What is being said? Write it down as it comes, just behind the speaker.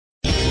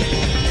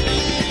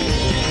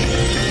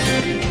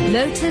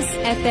Lotus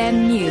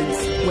FM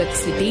News with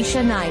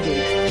SUDISHA Naidu.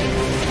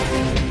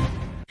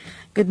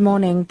 Good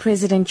morning.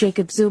 President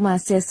Jacob Zuma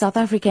says South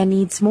Africa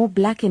needs more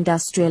black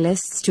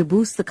industrialists to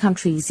boost the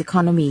country's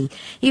economy.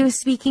 He was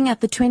speaking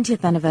at the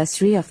 20th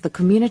anniversary of the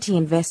Community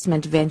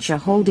Investment Venture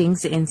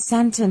Holdings in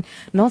Sandton,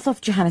 north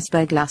of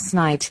Johannesburg last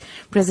night.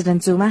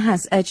 President Zuma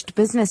has urged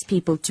business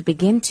people to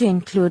begin to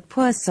include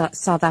poor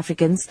South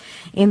Africans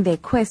in their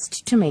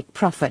quest to make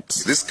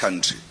profit. This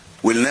country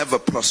will never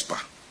prosper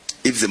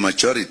if the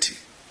majority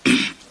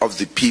of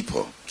the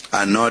people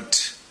are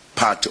not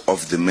part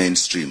of the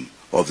mainstream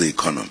of the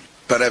economy.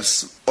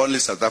 Perhaps only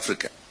South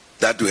Africa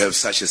that we have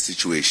such a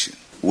situation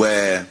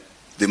where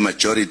the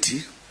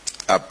majority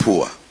are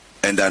poor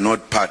and are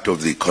not part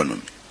of the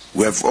economy.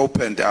 We have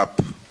opened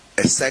up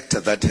a sector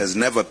that has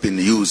never been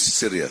used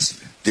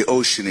seriously, the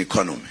ocean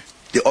economy.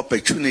 The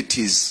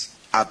opportunities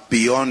are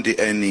beyond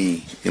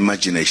any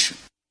imagination.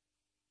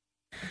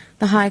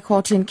 The High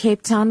Court in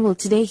Cape Town will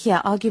today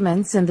hear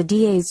arguments in the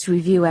DA's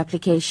review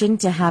application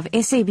to have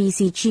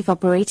SABC Chief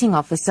Operating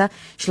Officer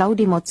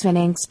Hlaudi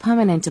Motsoeneng's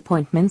permanent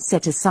appointment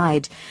set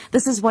aside.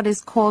 This is what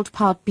is called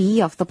Part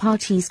B of the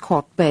party's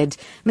court bid.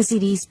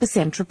 Mercedes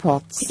Percent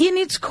reports. In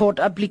its court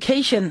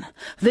application,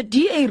 the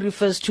DA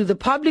refers to the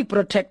public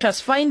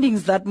protector's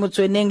findings that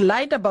Motsoeneng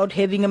lied about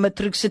having a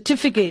matric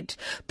certificate,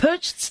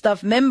 purged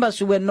staff members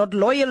who were not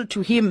loyal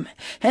to him,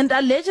 and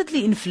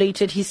allegedly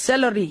inflated his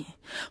salary.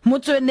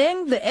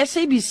 Motsoeneng, the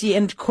SABC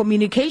and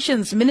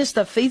Communications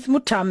Minister Faith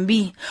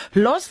Muthambi,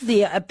 lost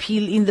their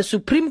appeal in the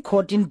Supreme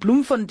Court in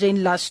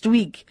Bloemfontein last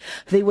week.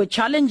 They were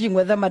challenging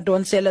whether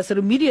Madonsela's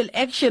remedial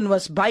action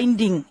was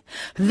binding.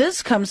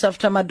 This comes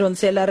after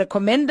Madonsela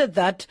recommended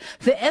that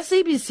the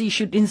SABC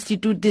should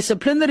institute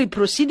disciplinary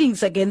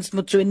proceedings against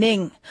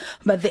Motsoeneng.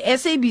 But the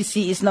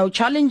SABC is now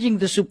challenging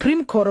the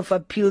Supreme Court of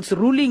Appeal's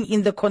ruling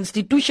in the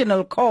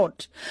Constitutional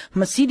Court.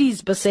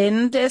 Mercedes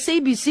Percent,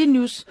 SABC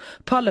News,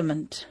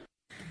 Parliament.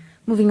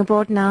 Moving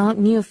abroad now,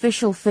 new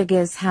official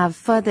figures have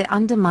further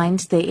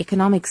undermined the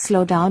economic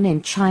slowdown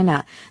in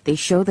China. They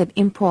show that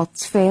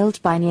imports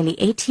failed by nearly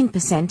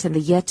 18% in the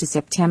year to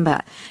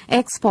September.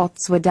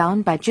 Exports were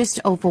down by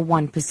just over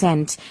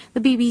 1%. The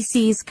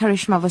BBC's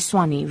Karishma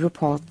Vaswani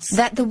reports.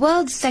 That the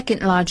world's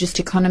second largest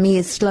economy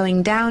is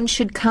slowing down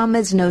should come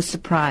as no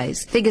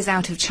surprise. Figures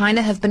out of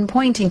China have been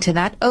pointing to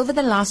that over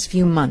the last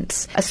few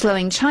months. A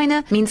slowing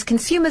China means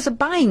consumers are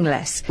buying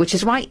less, which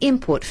is why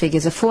import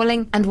figures are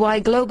falling and why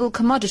global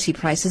commodity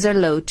prices are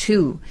low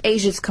too.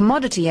 Asia's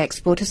commodity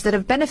exporters that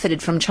have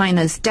benefited from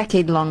China's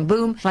decade-long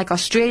boom, like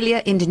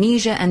Australia,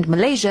 Indonesia and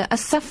Malaysia, are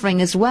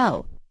suffering as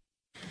well.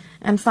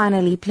 And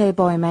finally,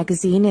 Playboy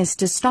magazine is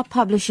to stop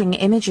publishing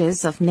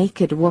images of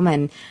naked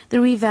women. The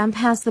revamp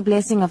has the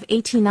blessing of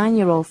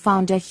 89-year-old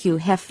founder Hugh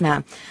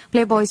Hefner.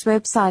 Playboy's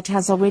website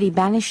has already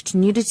banished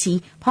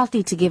nudity,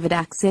 partly to give it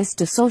access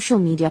to social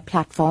media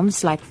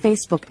platforms like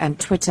Facebook and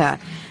Twitter.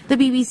 The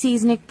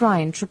BBC's Nick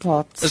Bryant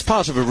reports. As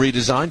part of a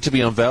redesign to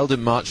be unveiled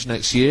in March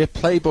next year,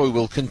 Playboy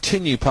will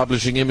continue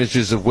publishing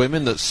images of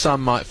women that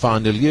some might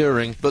find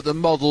alluring, but the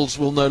models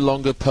will no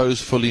longer pose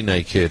fully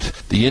naked.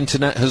 The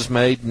internet has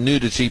made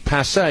nudity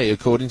passé,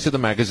 according to the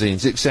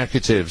magazine's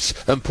executives,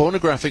 and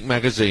pornographic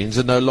magazines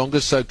are no longer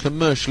so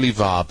commercially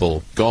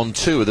viable. Gone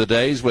too are the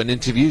days when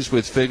interviews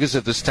with figures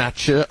of the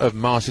stature of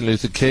Martin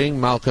Luther King,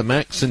 Malcolm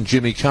X and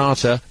Jimmy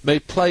Carter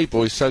made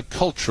Playboy so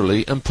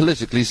culturally and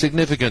politically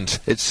significant.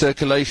 Its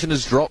circulation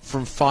has dropped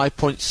from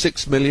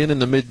 5.6 million in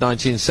the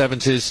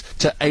mid-1970s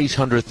to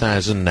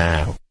 800,000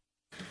 now.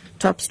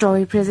 Top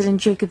story, President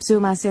Jacob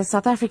Zuma says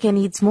South Africa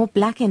needs more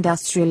black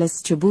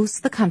industrialists to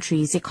boost the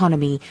country's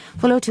economy.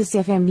 For Lotus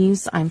FM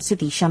News, I'm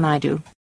SUDISHA Naidu.